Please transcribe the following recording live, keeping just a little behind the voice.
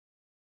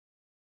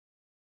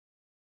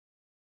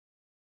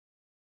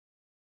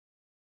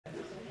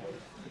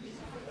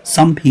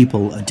Some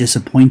people are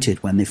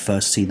disappointed when they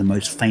first see the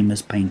most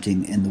famous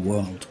painting in the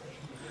world.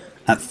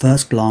 At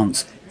first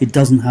glance, it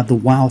doesn't have the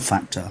wow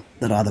factor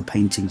that other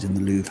paintings in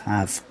the Louvre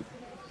have.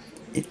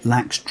 It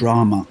lacks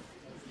drama.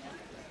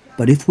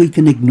 But if we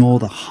can ignore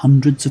the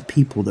hundreds of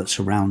people that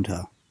surround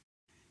her,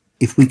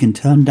 if we can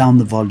turn down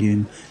the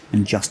volume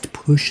and just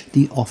push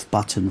the off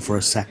button for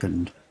a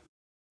second,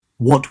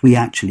 what we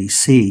actually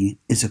see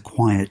is a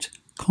quiet,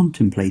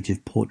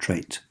 contemplative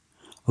portrait.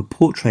 A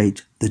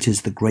portrait that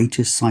is the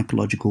greatest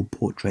psychological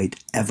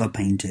portrait ever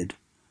painted.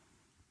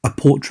 A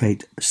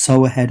portrait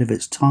so ahead of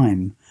its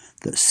time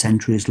that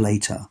centuries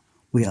later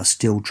we are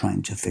still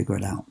trying to figure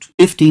it out.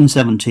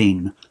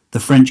 1517, the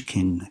French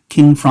king,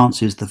 King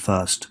Francis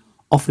I,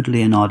 offered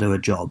Leonardo a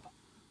job,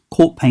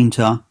 court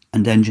painter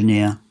and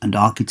engineer and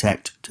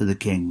architect to the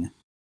king.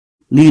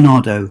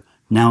 Leonardo,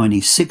 now in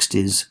his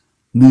 60s,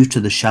 moved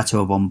to the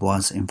Chateau of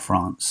Amboise in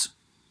France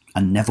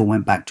and never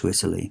went back to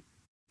Italy.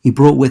 He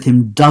brought with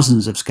him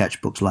dozens of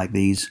sketchbooks like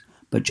these,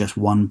 but just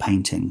one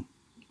painting,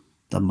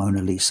 the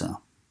Mona Lisa.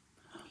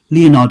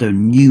 Leonardo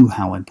knew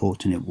how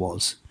important it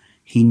was.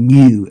 He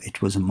knew it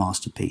was a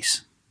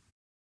masterpiece.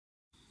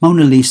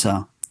 Mona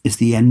Lisa is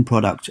the end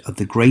product of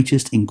the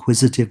greatest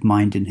inquisitive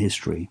mind in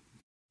history,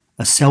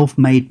 a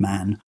self-made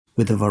man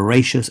with a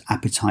voracious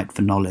appetite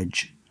for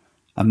knowledge,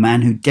 a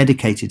man who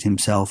dedicated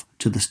himself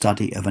to the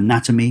study of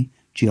anatomy,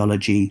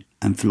 geology,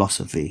 and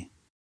philosophy.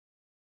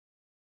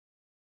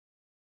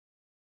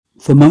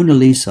 For Mona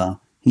Lisa,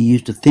 he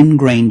used a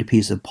thin-grained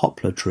piece of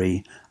poplar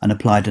tree and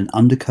applied an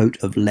undercoat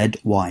of lead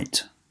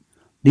white.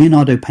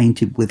 Leonardo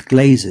painted with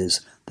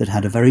glazes that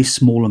had a very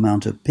small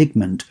amount of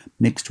pigment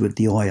mixed with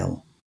the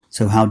oil,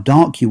 so how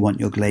dark you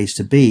want your glaze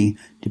to be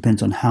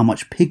depends on how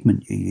much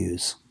pigment you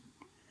use.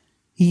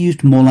 He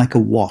used more like a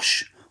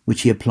wash,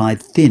 which he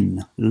applied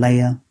thin,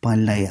 layer by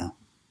layer.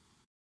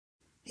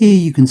 Here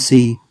you can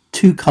see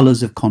two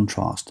colours of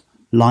contrast,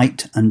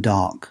 light and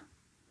dark.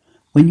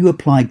 When you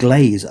apply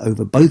glaze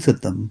over both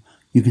of them,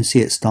 you can see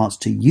it starts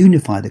to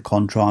unify the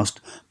contrast,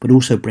 but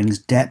also brings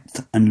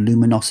depth and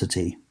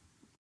luminosity.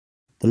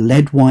 The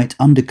lead-white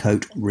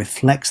undercoat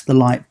reflects the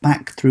light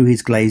back through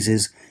his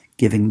glazes,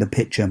 giving the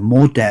picture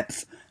more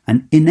depth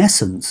and, in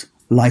essence,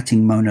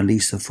 lighting Mona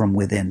Lisa from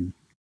within.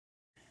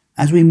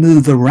 As we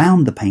move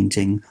around the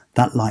painting,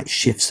 that light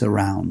shifts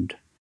around.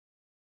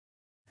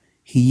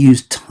 He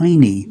used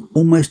tiny,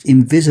 almost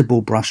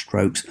invisible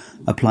brushstrokes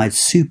applied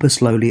super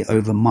slowly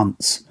over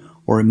months,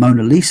 or in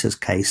Mona Lisa's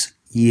case,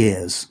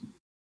 years.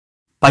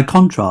 By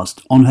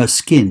contrast, on her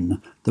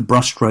skin, the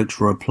brushstrokes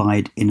were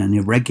applied in an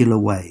irregular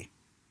way,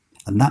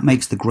 and that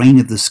makes the grain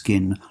of the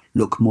skin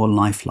look more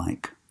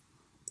lifelike.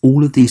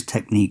 All of these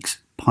techniques,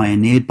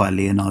 pioneered by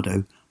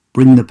Leonardo,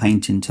 bring the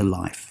painting to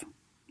life.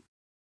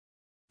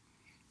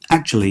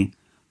 Actually,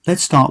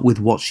 let's start with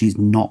what she's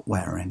not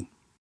wearing.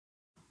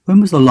 When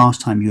was the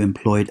last time you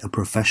employed a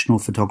professional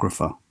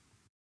photographer?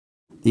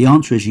 The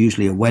answer is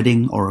usually a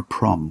wedding or a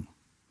prom.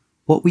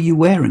 What were you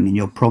wearing in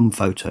your prom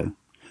photo?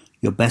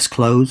 Your best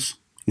clothes?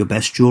 Your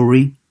best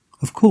jewellery?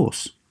 Of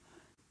course.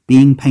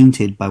 Being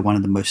painted by one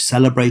of the most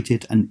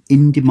celebrated and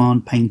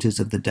in-demand painters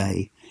of the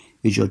day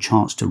is your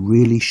chance to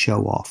really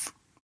show off.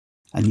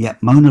 And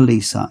yet Mona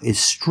Lisa is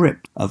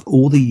stripped of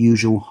all the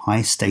usual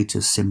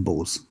high-status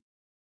symbols.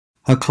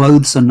 Her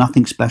clothes are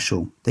nothing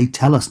special. They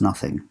tell us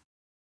nothing.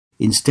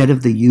 Instead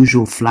of the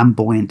usual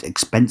flamboyant,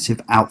 expensive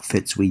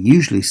outfits we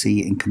usually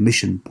see in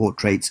commissioned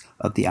portraits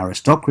of the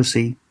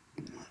aristocracy,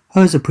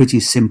 hers are pretty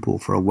simple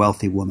for a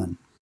wealthy woman.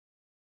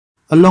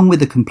 Along with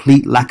the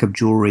complete lack of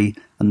jewellery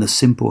and the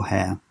simple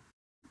hair,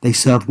 they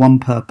serve one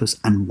purpose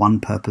and one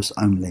purpose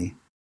only.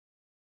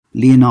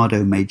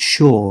 Leonardo made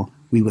sure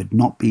we would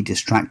not be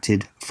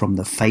distracted from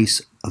the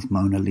face of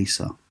Mona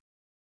Lisa.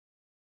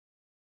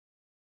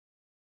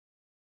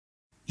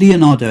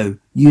 Leonardo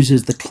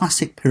uses the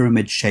classic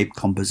pyramid-shaped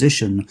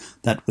composition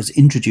that was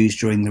introduced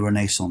during the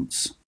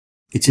Renaissance.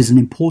 It is an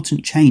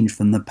important change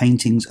from the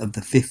paintings of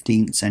the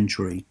 15th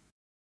century.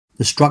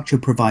 The structure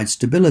provides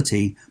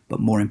stability, but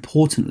more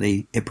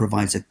importantly, it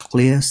provides a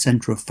clear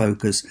centre of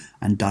focus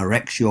and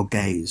directs your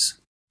gaze.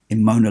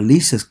 In Mona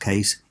Lisa's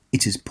case,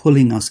 it is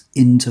pulling us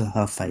into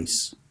her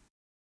face.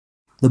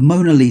 The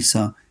Mona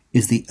Lisa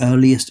is the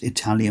earliest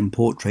Italian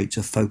portrait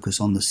to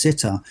focus on the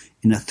sitter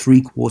in a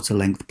 3/4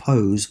 length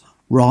pose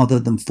rather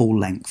than full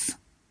length.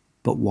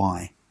 But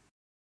why?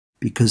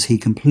 Because he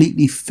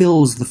completely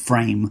fills the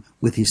frame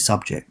with his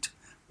subject,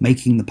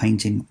 making the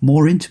painting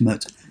more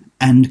intimate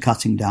and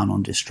cutting down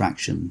on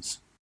distractions.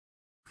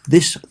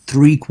 This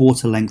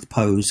 3/4 length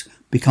pose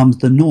becomes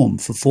the norm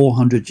for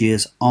 400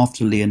 years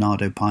after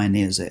Leonardo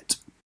pioneers it.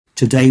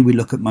 Today we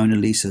look at Mona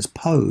Lisa's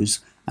pose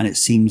and it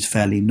seems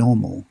fairly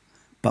normal,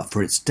 but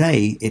for its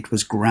day it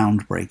was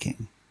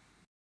groundbreaking.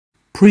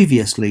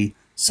 Previously,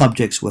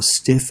 subjects were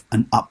stiff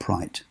and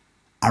upright,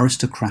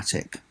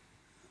 aristocratic,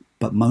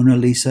 but Mona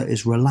Lisa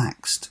is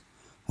relaxed.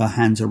 Her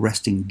hands are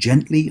resting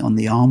gently on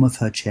the arm of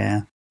her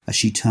chair as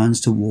she turns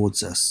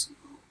towards us,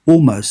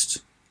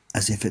 almost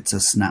as if it's a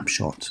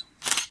snapshot.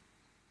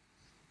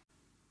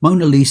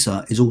 Mona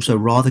Lisa is also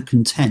rather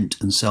content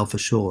and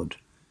self-assured.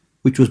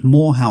 which was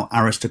more how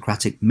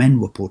aristocratic men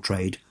were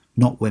portrayed,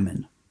 not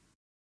women.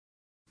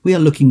 We are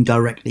looking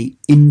directly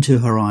into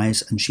her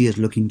eyes and she is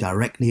looking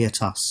directly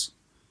at us.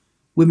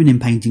 Women in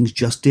paintings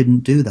just didn't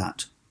do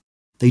that.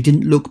 They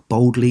didn't look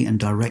boldly and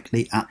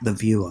directly at the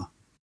viewer.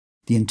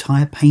 The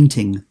entire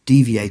painting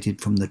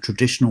deviated from the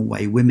traditional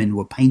way women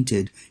were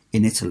painted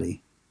in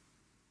Italy.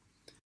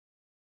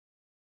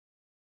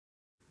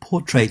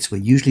 Portraits were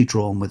usually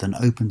drawn with an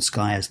open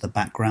sky as the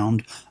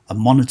background, a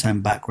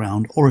monotone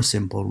background, or a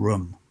simple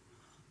room.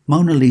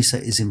 Mona Lisa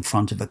is in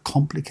front of a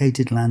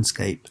complicated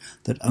landscape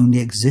that only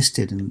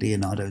existed in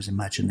Leonardo's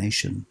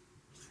imagination.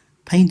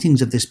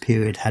 Paintings of this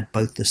period had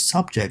both the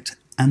subject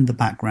and the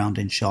background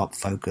in sharp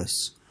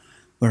focus,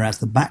 whereas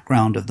the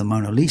background of the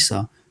Mona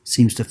Lisa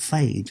seems to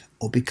fade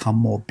or become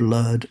more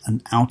blurred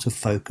and out of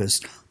focus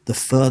the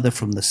further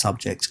from the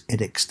subject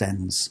it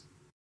extends.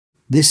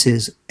 This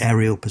is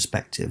aerial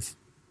perspective,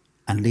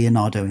 and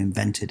Leonardo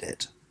invented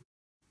it.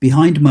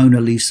 Behind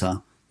Mona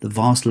Lisa, the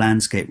vast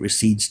landscape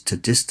recedes to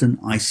distant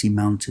icy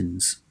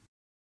mountains.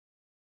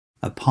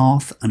 A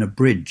path and a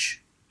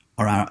bridge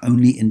are our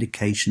only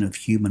indication of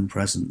human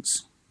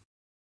presence.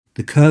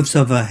 The curves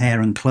of her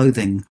hair and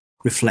clothing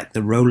reflect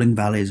the rolling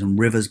valleys and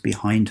rivers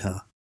behind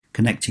her,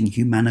 connecting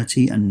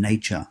humanity and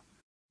nature,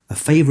 a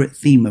favourite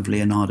theme of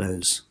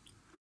Leonardo's.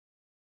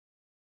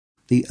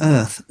 The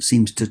earth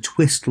seems to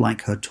twist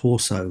like her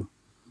torso.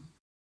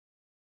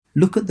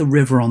 Look at the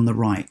river on the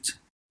right.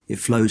 It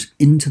flows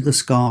into the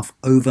scarf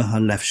over her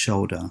left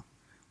shoulder.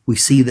 We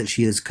see that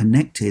she is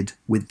connected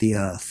with the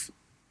earth.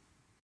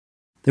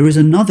 There is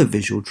another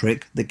visual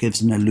trick that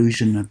gives an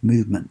illusion of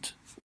movement.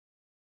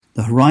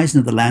 The horizon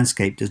of the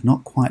landscape does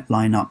not quite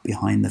line up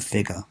behind the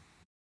figure.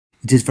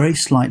 It is very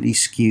slightly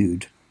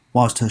skewed,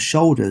 whilst her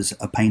shoulders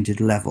are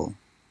painted level.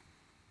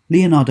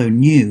 Leonardo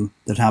knew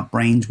that our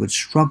brains would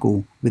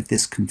struggle with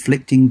this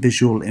conflicting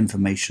visual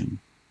information.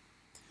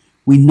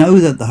 We know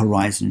that the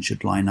horizon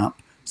should line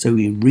up, so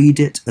we read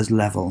it as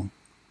level.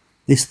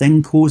 This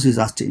then causes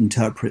us to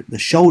interpret the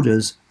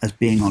shoulders as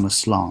being on a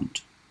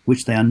slant,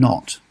 which they are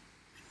not.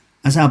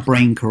 As our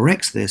brain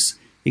corrects this,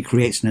 it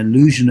creates an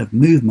illusion of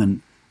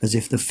movement as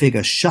if the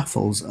figure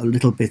shuffles a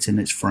little bit in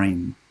its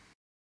frame.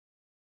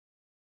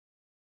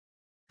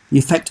 The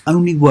effect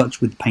only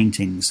works with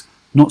paintings,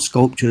 not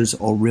sculptures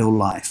or real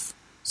life,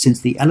 since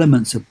the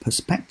elements of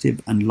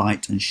perspective and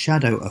light and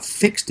shadow are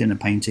fixed in a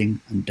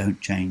painting and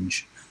don't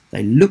change.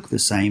 They look the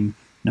same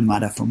no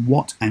matter from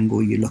what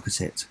angle you look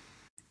at it.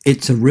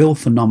 It's a real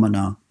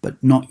phenomena,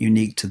 but not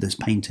unique to this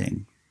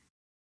painting.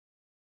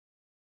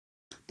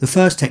 The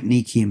first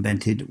technique he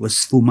invented was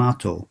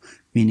sfumato,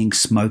 meaning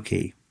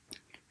smoky.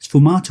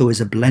 Sfumato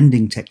is a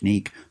blending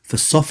technique for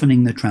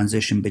softening the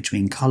transition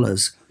between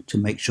colours to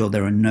make sure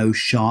there are no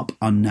sharp,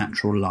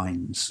 unnatural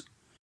lines.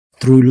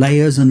 Through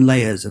layers and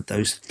layers of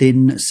those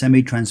thin,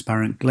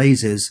 semi-transparent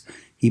glazes,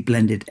 he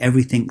blended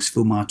everything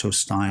sfumato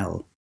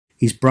style.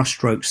 His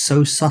brushstrokes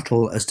so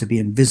subtle as to be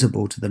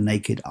invisible to the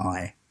naked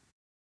eye.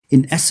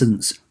 In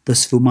essence, the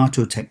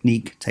sfumato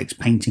technique takes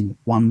painting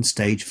one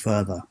stage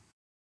further.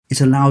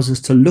 It allows us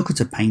to look at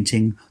a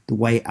painting the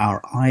way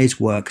our eyes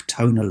work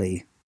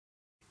tonally.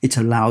 It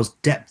allows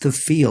depth of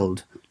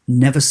field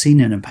never seen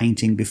in a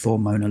painting before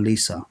Mona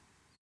Lisa.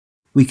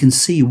 We can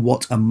see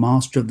what a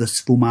master of the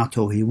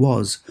sfumato he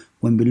was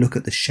when we look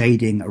at the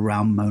shading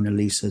around Mona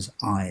Lisa's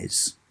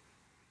eyes.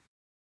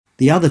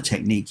 The other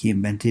technique he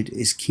invented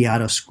is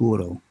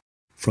chiaroscuro,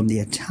 from the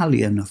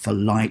Italian for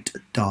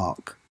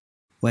light-dark,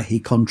 where he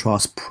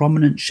contrasts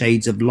prominent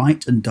shades of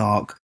light and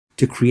dark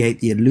to create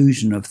the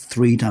illusion of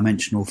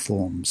three-dimensional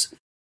forms.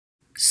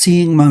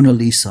 Seeing Mona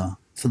Lisa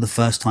for the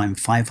first time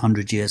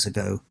 500 years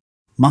ago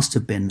must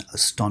have been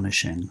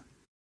astonishing.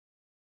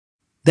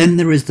 Then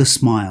there is the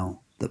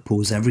smile that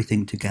pulls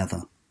everything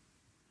together.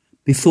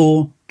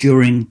 Before,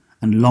 during,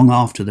 and long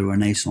after the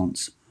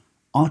Renaissance,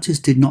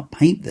 artists did not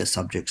paint their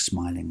subjects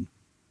smiling.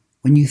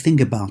 When you think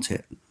about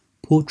it,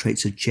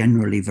 portraits are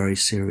generally very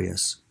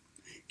serious.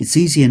 It's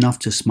easy enough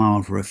to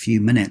smile for a few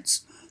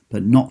minutes,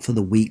 but not for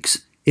the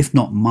weeks, if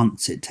not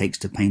months, it takes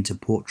to paint a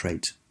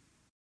portrait.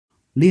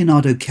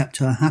 Leonardo kept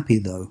her happy,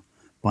 though,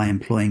 by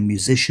employing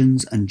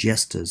musicians and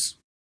jesters.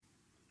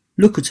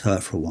 Look at her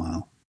for a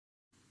while.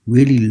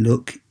 Really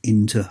look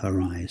into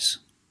her eyes.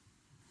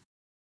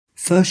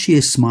 First she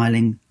is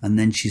smiling, and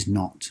then she's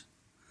not.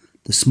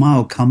 The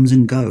smile comes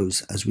and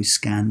goes as we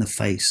scan the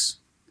face,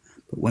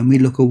 but when we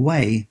look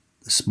away,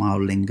 the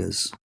smile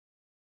lingers.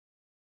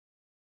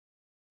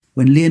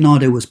 When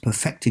Leonardo was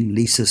perfecting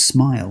Lisa's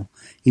smile,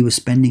 he was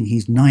spending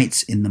his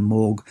nights in the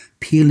morgue,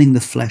 peeling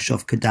the flesh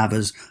off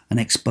cadavers and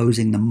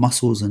exposing the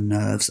muscles and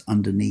nerves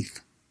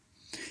underneath.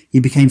 He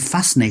became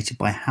fascinated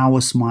by how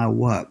a smile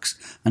works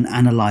and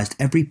analysed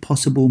every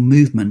possible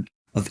movement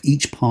of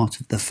each part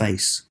of the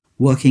face,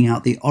 working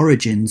out the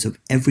origins of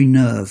every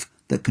nerve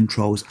that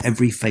controls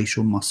every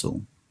facial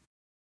muscle.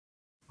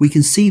 We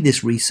can see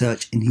this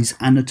research in his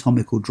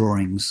anatomical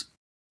drawings.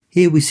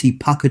 Here we see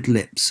puckered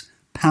lips,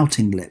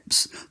 pouting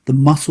lips, the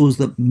muscles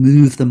that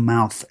move the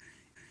mouth.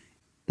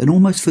 Then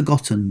almost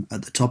forgotten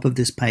at the top of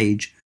this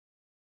page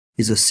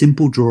is a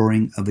simple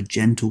drawing of a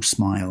gentle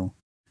smile,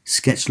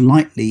 sketched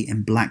lightly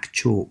in black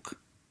chalk.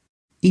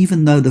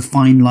 Even though the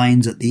fine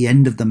lines at the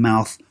end of the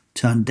mouth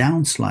turn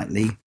down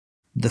slightly,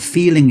 the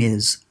feeling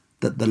is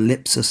that the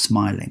lips are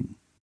smiling.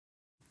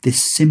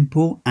 This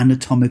simple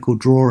anatomical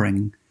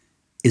drawing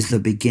is the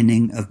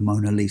beginning of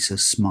Mona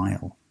Lisa's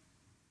smile.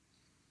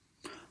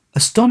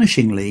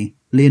 Astonishingly,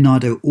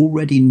 Leonardo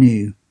already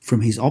knew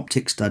from his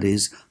optic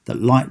studies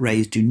that light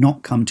rays do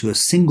not come to a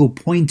single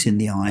point in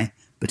the eye,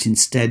 but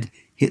instead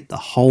hit the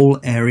whole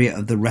area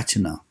of the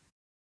retina.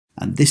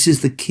 And this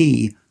is the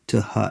key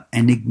to her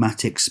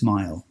enigmatic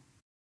smile.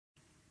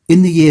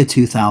 In the year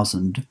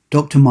 2000,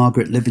 Dr.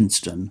 Margaret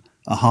Livingston,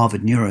 a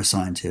Harvard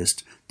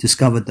neuroscientist,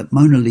 discovered that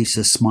Mona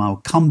Lisa's smile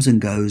comes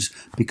and goes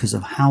because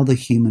of how the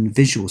human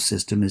visual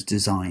system is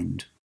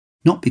designed,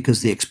 not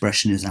because the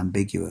expression is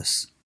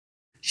ambiguous.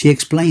 She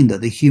explained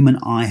that the human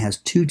eye has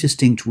two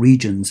distinct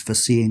regions for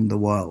seeing the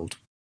world.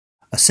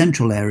 A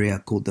central area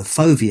called the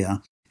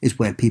fovea is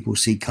where people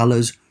see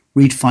colours,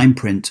 read fine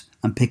print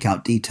and pick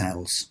out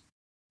details.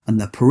 And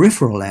the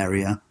peripheral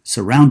area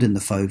surrounding the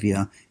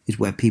fovea is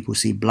where people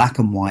see black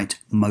and white,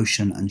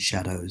 motion and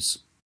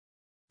shadows.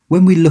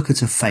 When we look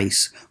at a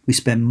face, we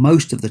spend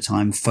most of the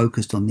time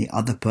focused on the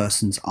other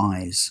person's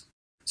eyes.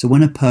 So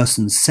when a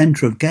person's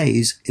centre of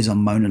gaze is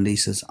on Mona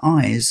Lisa's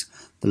eyes,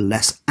 the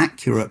less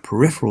accurate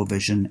peripheral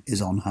vision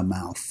is on her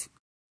mouth.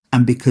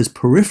 And because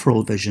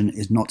peripheral vision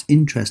is not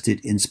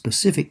interested in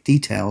specific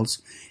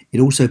details, it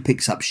also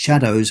picks up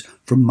shadows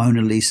from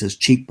Mona Lisa's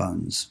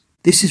cheekbones.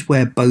 This is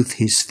where both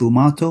his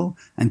sfumato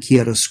and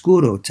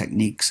chiaroscuro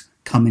techniques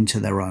come into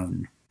their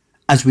own.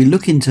 As we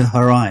look into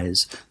her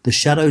eyes, the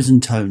shadows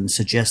and tones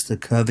suggest the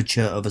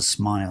curvature of a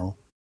smile.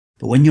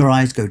 But when your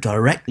eyes go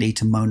directly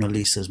to Mona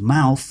Lisa's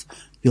mouth,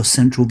 your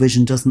central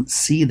vision doesn't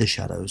see the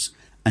shadows,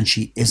 and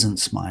she isn't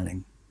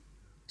smiling,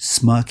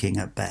 smirking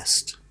at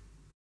best.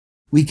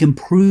 We can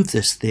prove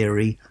this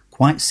theory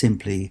quite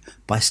simply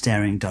by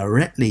staring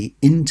directly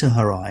into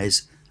her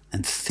eyes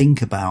and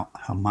think about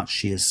how much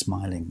she is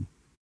smiling.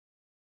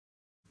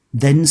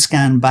 Then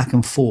scan back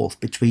and forth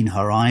between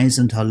her eyes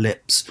and her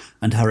lips,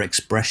 and her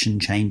expression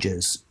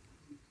changes.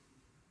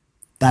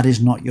 That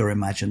is not your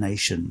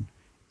imagination.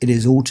 It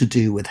is all to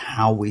do with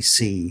how we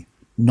see,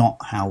 not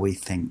how we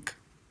think.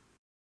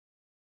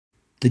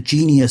 The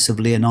genius of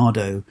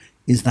Leonardo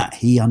is that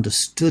he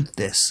understood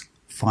this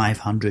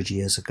 500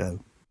 years ago.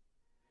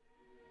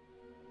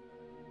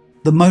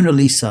 The Mona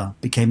Lisa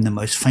became the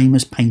most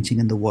famous painting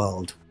in the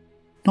world,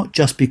 not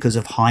just because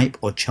of hype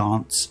or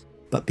chance,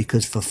 but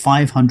because for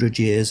 500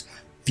 years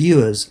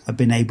viewers have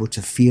been able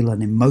to feel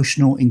an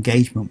emotional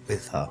engagement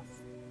with her.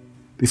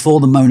 Before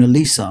the Mona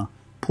Lisa,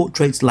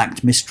 portraits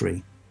lacked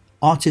mystery.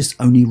 Artists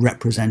only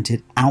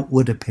represented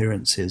outward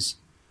appearances.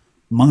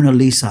 Mona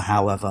Lisa,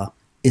 however,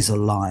 is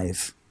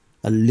alive,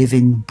 a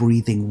living,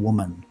 breathing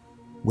woman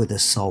with a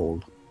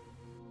soul.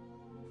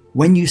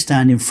 When you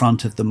stand in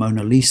front of the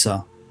Mona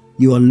Lisa,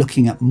 you are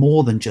looking at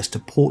more than just a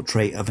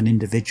portrait of an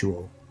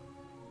individual.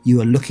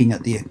 You are looking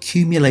at the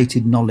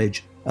accumulated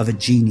knowledge of a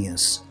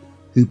genius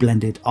who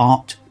blended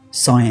art,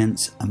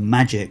 science and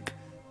magic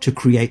to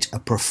create a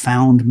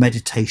profound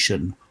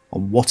meditation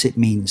on what it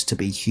means to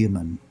be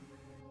human.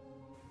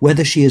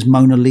 Whether she is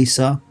Mona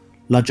Lisa,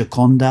 La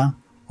Gioconda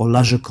or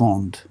La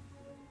Joconde,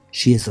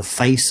 she is the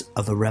face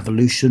of a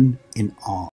revolution in art.